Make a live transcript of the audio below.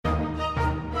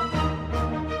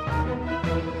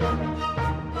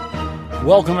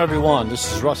Welcome, everyone.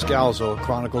 This is Russ Galzo,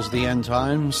 Chronicles of the End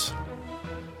Times.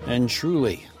 And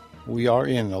truly, we are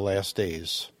in the last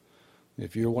days.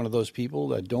 If you're one of those people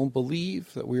that don't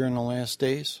believe that we're in the last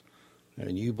days,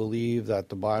 and you believe that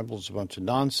the Bible's a bunch of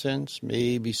nonsense,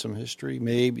 maybe some history,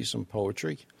 maybe some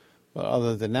poetry, but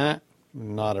other than that,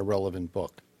 not a relevant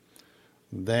book,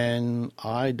 then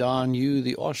I don you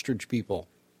the ostrich people.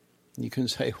 You can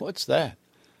say, what's that?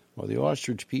 Well, the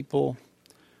ostrich people,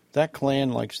 that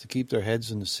clan likes to keep their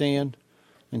heads in the sand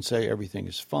and say everything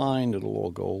is fine, it'll all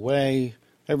go away,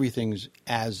 everything's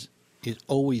as it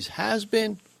always has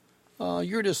been.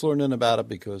 You're just learning about it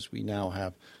because we now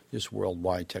have this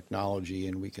worldwide technology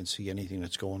and we can see anything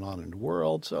that's going on in the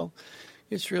world. So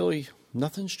it's really,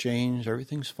 nothing's changed,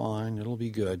 everything's fine, it'll be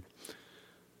good.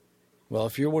 Well,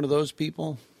 if you're one of those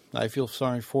people, I feel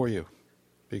sorry for you,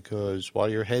 because while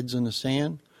your head's in the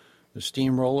sand, the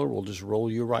steamroller will just roll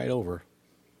you right over.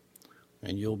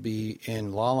 And you'll be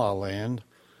in La La Land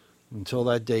until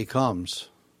that day comes.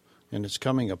 And it's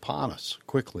coming upon us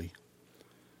quickly.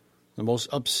 The most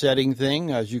upsetting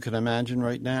thing, as you can imagine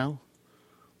right now,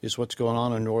 is what's going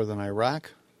on in northern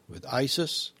Iraq with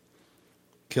ISIS,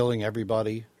 killing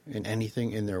everybody and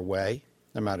anything in their way,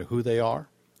 no matter who they are.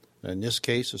 In this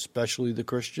case, especially the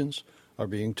Christians are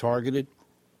being targeted.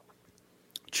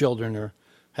 Children are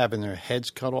having their heads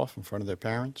cut off in front of their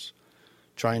parents,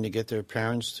 trying to get their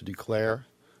parents to declare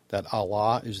that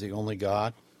Allah is the only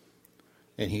God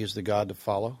and He is the God to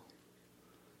follow.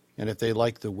 And if they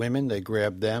like the women, they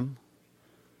grab them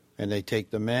and they take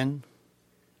the men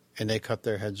and they cut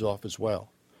their heads off as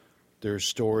well. There's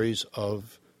stories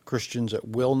of Christians that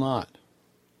will not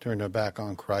turn their back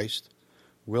on Christ,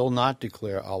 will not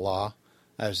declare Allah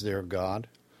as their God,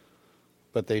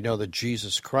 but they know that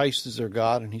Jesus Christ is their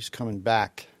God and He's coming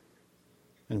back,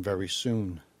 and very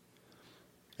soon.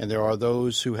 And there are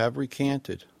those who have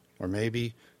recanted, or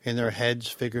maybe in their heads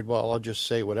figured, well, I'll just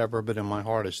say whatever, but in my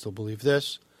heart I still believe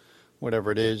this.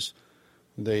 Whatever it is,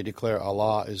 they declare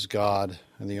Allah is God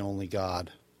and the only God.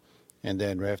 And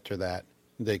then after that,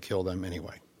 they kill them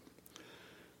anyway.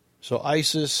 So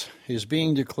ISIS is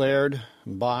being declared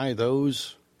by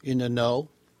those in the know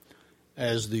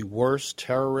as the worst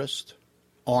terrorist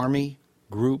army,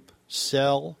 group,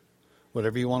 cell,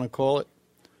 whatever you want to call it,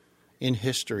 in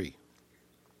history.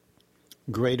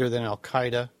 Greater than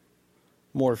Al-Qaeda,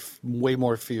 way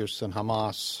more fierce than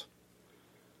Hamas,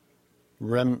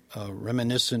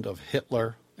 reminiscent of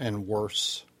Hitler and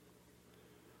worse.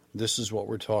 This is what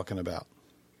we're talking about.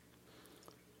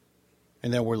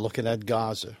 And then we're looking at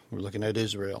Gaza, we're looking at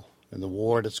Israel, and the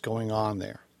war that's going on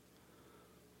there.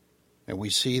 And we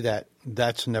see that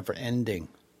that's never ending.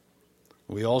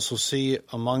 We also see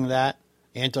among that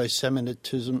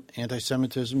anti-Semitism,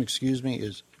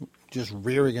 is just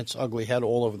rearing its ugly head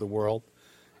all over the world.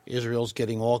 Israel's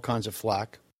getting all kinds of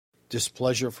flack.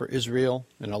 Displeasure for Israel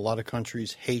in a lot of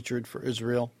countries, hatred for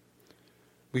Israel.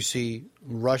 We see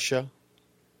Russia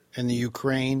and the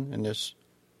Ukraine and this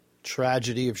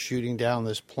tragedy of shooting down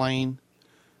this plane,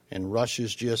 and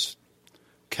Russia's just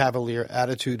cavalier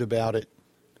attitude about it.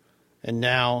 And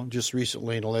now, just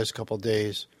recently, in the last couple of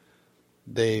days,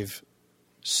 they've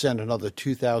sent another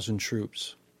 2,000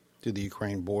 troops to the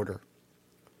Ukraine border,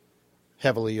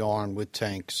 heavily armed with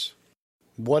tanks.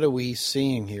 What are we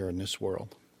seeing here in this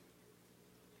world?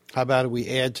 How about we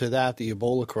add to that the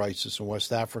Ebola crisis in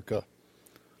West Africa,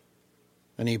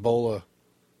 and Ebola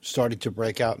started to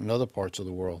break out in other parts of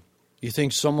the world? You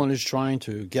think someone is trying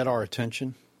to get our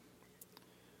attention?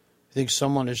 You think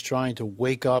someone is trying to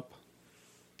wake up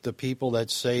the people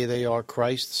that say they are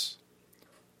Christ's,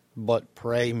 but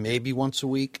pray maybe once a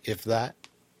week, if that?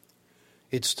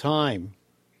 It's time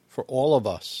for all of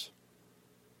us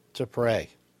to pray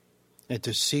and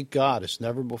to seek God as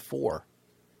never before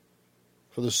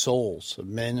for the souls of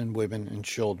men and women and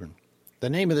children. The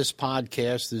name of this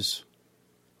podcast is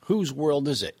Whose World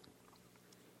Is It?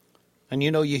 And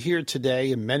you know, you hear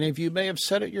today, and many of you may have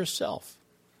said it yourself.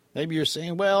 Maybe you're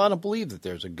saying, well, I don't believe that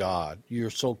there's a God, your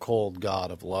so-called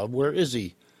God of love. Where is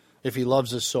He? If He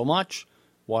loves us so much,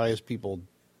 why is people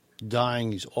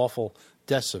dying these awful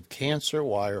deaths of cancer?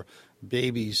 Why are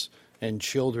babies and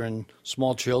children,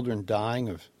 small children, dying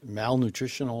of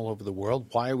malnutrition all over the world?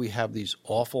 Why do we have these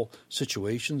awful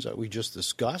situations that we just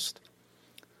discussed?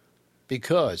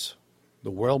 Because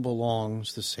the world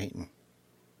belongs to Satan.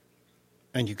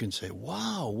 And you can say,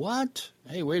 wow, what?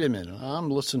 Hey, wait a minute. I'm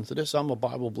listening to this. I'm a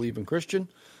Bible-believing Christian.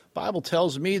 Bible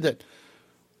tells me that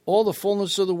all the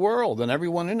fullness of the world and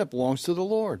everyone in it belongs to the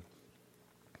Lord.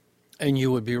 And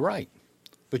you would be right,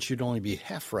 but you'd only be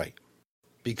half right.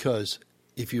 Because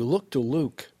if you look to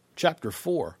Luke chapter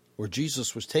 4, where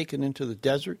Jesus was taken into the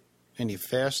desert and he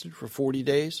fasted for 40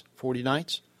 days, 40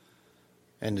 nights,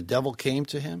 and the devil came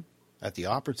to him at the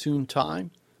opportune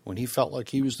time when he felt like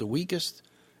he was the weakest,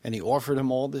 and he offered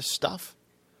him all this stuff.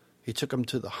 He took him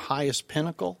to the highest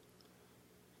pinnacle,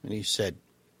 and he said,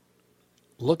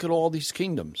 look at all these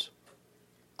kingdoms.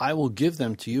 I will give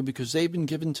them to you because they've been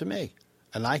given to me,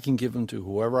 and I can give them to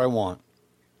whoever I want.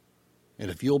 And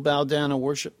if you'll bow down and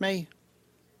worship me,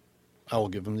 I will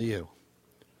give them to you.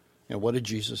 And what did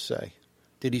Jesus say?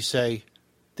 Did he say,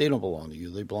 they don't belong to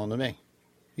you, they belong to me?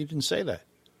 He didn't say that.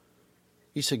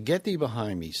 He said, get thee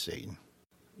behind me, Satan.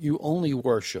 You only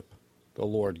worship the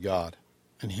Lord God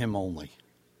and him only.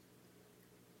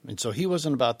 And so he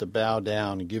wasn't about to bow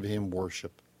down and give him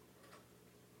worship.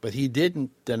 But he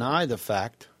didn't deny the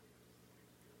fact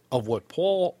of what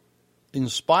Paul,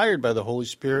 inspired by the Holy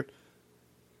Spirit,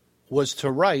 was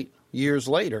to write years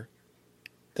later,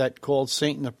 that called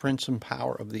Satan the prince and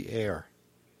power of the air.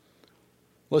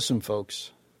 Listen,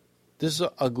 folks, this is an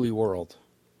ugly world.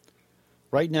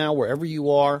 Right now, wherever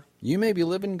you are, you may be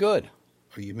living good,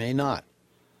 or you may not.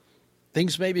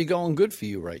 Things may be going good for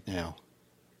you right now,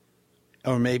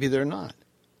 or maybe they're not.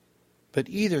 But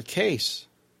either case,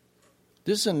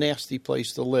 this is a nasty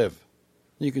place to live.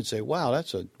 You could say, wow,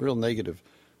 that's a real negative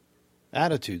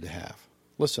attitude to have.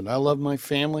 Listen, I love my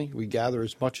family. We gather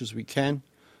as much as we can.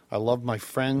 I love my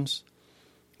friends.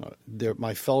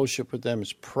 My fellowship with them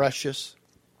is precious.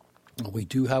 We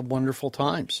do have wonderful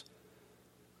times.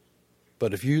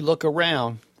 But if you look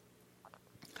around,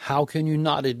 how can you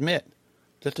not admit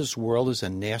that this world is a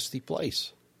nasty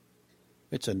place?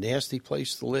 It's a nasty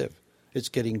place to live. It's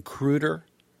getting cruder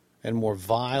and more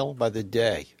vile by the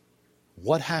day.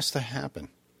 What has to happen?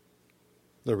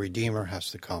 The Redeemer has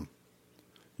to come.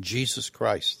 Jesus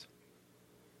Christ.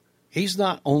 He's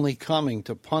not only coming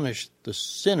to punish the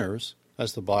sinners,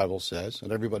 as the Bible says,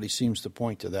 and everybody seems to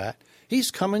point to that.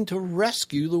 He's coming to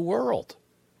rescue the world.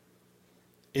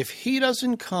 If he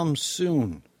doesn't come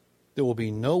soon, there will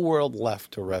be no world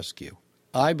left to rescue.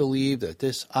 I believe that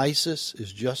this ISIS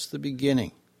is just the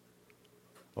beginning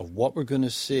of what we're going to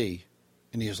see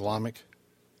in the Islamic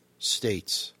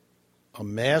states. A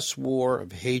mass war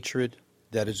of hatred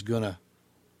that is going to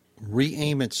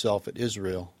re-aim itself at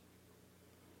Israel,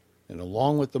 and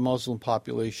along with the Muslim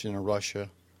population in Russia,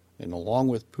 and along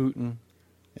with Putin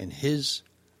and his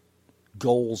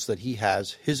goals that he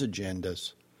has, his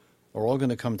agendas, are all going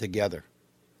to come together.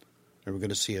 And we're going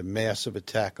to see a massive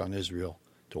attack on Israel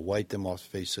to wipe them off the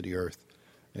face of the earth.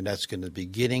 And that's going to be the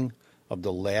beginning of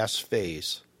the last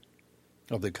phase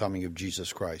of the coming of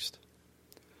Jesus Christ.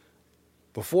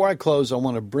 Before I close, I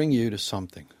want to bring you to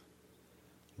something.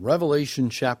 Revelation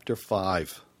chapter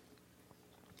 5.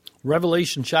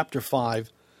 Revelation chapter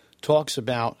 5 talks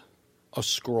about a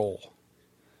scroll.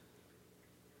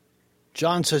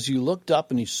 John says he looked up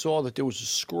and he saw that there was a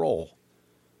scroll,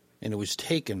 and it was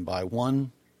taken by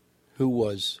one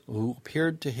who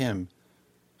appeared to him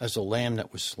as a lamb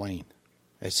that was slain.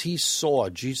 As he saw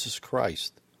Jesus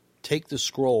Christ take the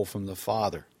scroll from the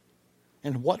Father.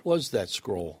 And what was that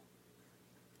scroll?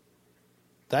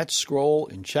 That scroll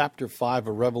in chapter 5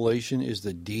 of Revelation is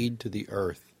the deed to the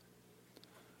earth.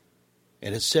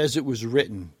 And it says it was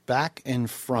written back and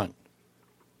front,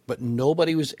 but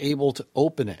nobody was able to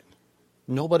open it.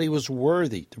 Nobody was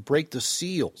worthy to break the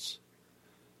seals.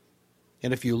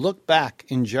 And if you look back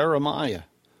in Jeremiah,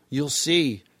 you'll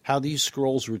see how these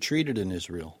scrolls were treated in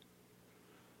Israel.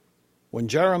 When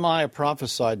Jeremiah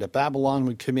prophesied that Babylon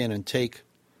would come in and take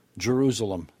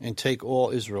Jerusalem and take all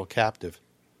Israel captive,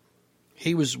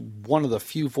 he was one of the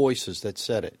few voices that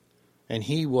said it. And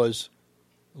he was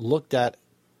looked at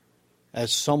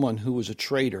as someone who was a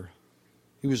traitor.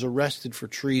 He was arrested for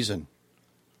treason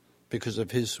because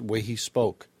of his way he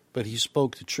spoke. But he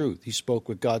spoke the truth. He spoke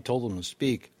what God told him to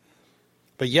speak.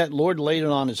 But yet, Lord laid it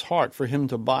on his heart for him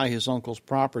to buy his uncle's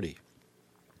property.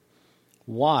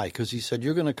 Why? Because he said,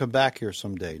 you're going to come back here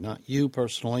someday. Not you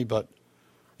personally, but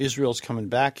Israel's coming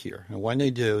back here. And when they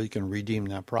do, he can redeem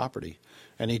that property.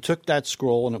 And he took that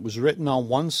scroll, and it was written on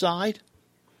one side,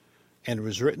 and it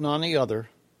was written on the other,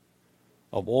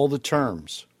 of all the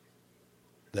terms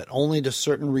that only the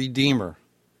certain Redeemer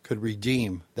could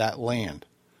redeem that land.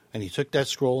 And he took that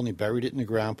scroll and he buried it in the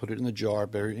ground, put it in the jar,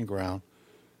 buried it in the ground,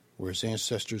 where his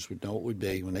ancestors would know it would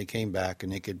be when they came back,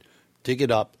 and they could dig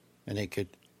it up and they could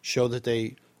show that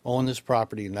they owned this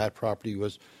property, and that property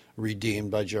was redeemed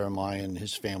by Jeremiah, and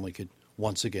his family could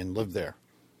once again live there.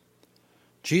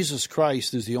 Jesus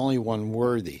Christ is the only one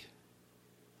worthy.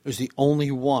 Is the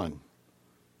only one.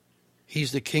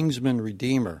 He's the kinsman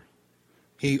redeemer.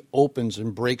 He opens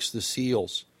and breaks the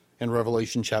seals in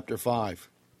Revelation chapter 5.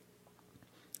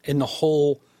 And the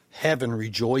whole Heaven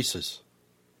rejoices.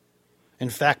 In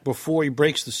fact, before he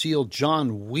breaks the seal,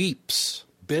 John weeps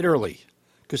bitterly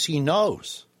because he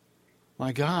knows,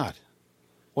 my God,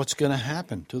 what's going to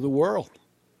happen to the world?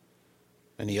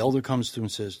 And the elder comes to him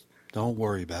and says, don't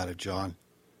worry about it, John.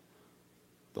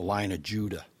 The Lion of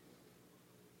Judah,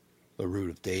 the root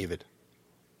of David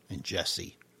and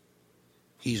Jesse,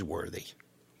 he's worthy.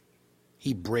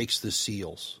 He breaks the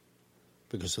seals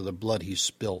because of the blood he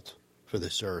spilt for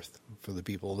this earth, for the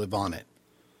people who live on it.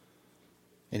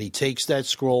 And he takes that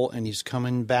scroll and he's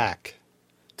coming back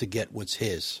to get what's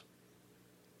his.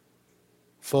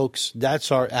 Folks,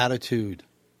 that's our attitude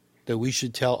that we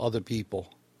should tell other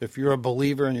people. If you're a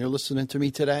believer and you're listening to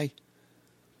me today,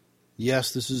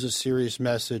 yes, this is a serious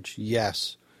message.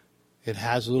 Yes, it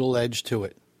has a little edge to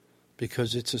it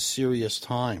because it's a serious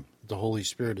time the Holy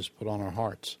Spirit has put on our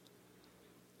hearts.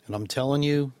 And I'm telling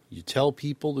you, you tell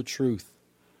people the truth.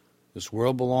 This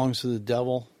world belongs to the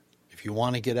devil. If you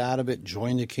want to get out of it,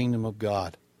 join the kingdom of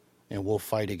God, and we'll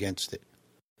fight against it.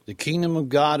 The kingdom of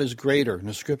God is greater, and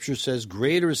the scripture says,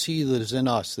 greater is he that is in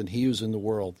us than he who is in the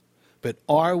world. But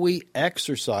are we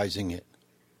exercising it?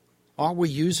 Are we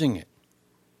using it?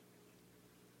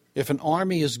 If an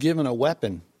army is given a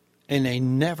weapon and they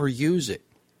never use it,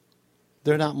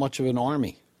 they're not much of an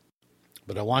army.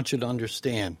 But I want you to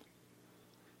understand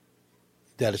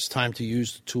that it's time to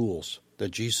use the tools that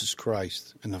Jesus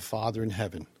Christ and the Father in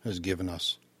heaven has given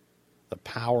us. The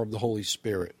power of the Holy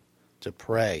Spirit to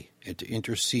pray and to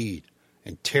intercede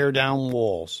and tear down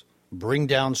walls, bring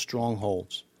down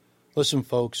strongholds. Listen,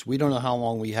 folks, we don't know how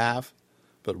long we have,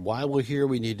 but while we're here,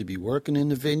 we need to be working in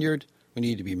the vineyard. We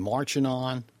need to be marching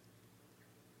on.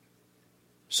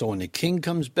 So when the King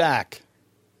comes back,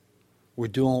 we're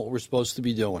doing what we're supposed to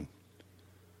be doing.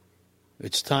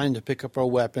 It's time to pick up our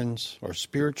weapons, our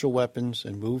spiritual weapons,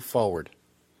 and move forward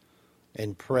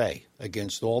and pray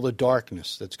against all the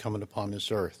darkness that's coming upon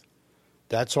this earth.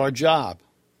 That's our job.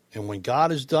 And when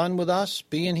God is done with us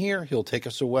being here, he'll take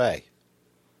us away.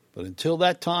 But until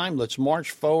that time, let's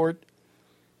march forward.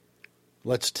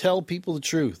 Let's tell people the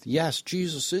truth. Yes,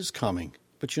 Jesus is coming.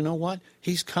 But you know what?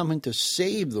 He's coming to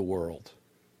save the world.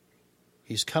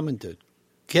 He's coming to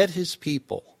get his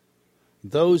people,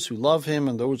 those who love him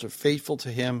and those who are faithful to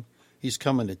him. He's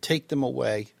coming to take them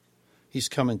away. He's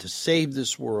coming to save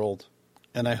this world.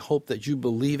 And I hope that you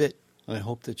believe it, and I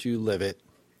hope that you live it.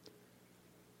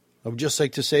 I would just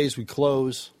like to say as we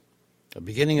close, the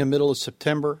beginning and middle of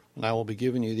September, and I will be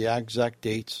giving you the exact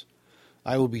dates,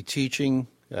 I will be teaching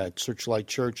at Searchlight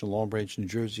Church in Long Branch, New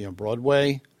Jersey on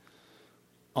Broadway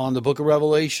on the book of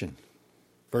Revelation,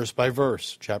 verse by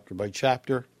verse, chapter by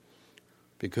chapter,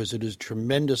 because it is a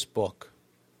tremendous book,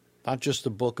 not just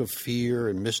a book of fear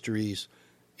and mysteries.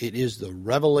 It is the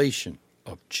revelation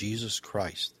of Jesus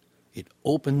Christ. It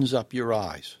opens up your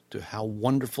eyes to how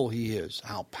wonderful he is,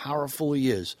 how powerful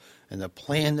he is, and the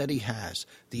plan that he has,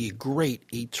 the great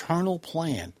eternal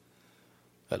plan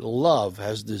that love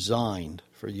has designed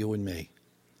for you and me.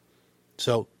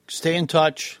 So stay in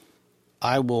touch.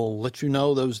 I will let you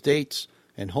know those dates,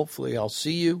 and hopefully I'll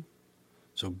see you.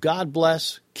 So God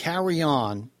bless. Carry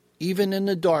on. Even in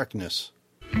the darkness,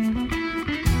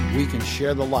 we can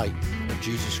share the light of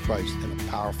Jesus Christ in a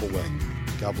powerful way.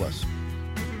 God bless.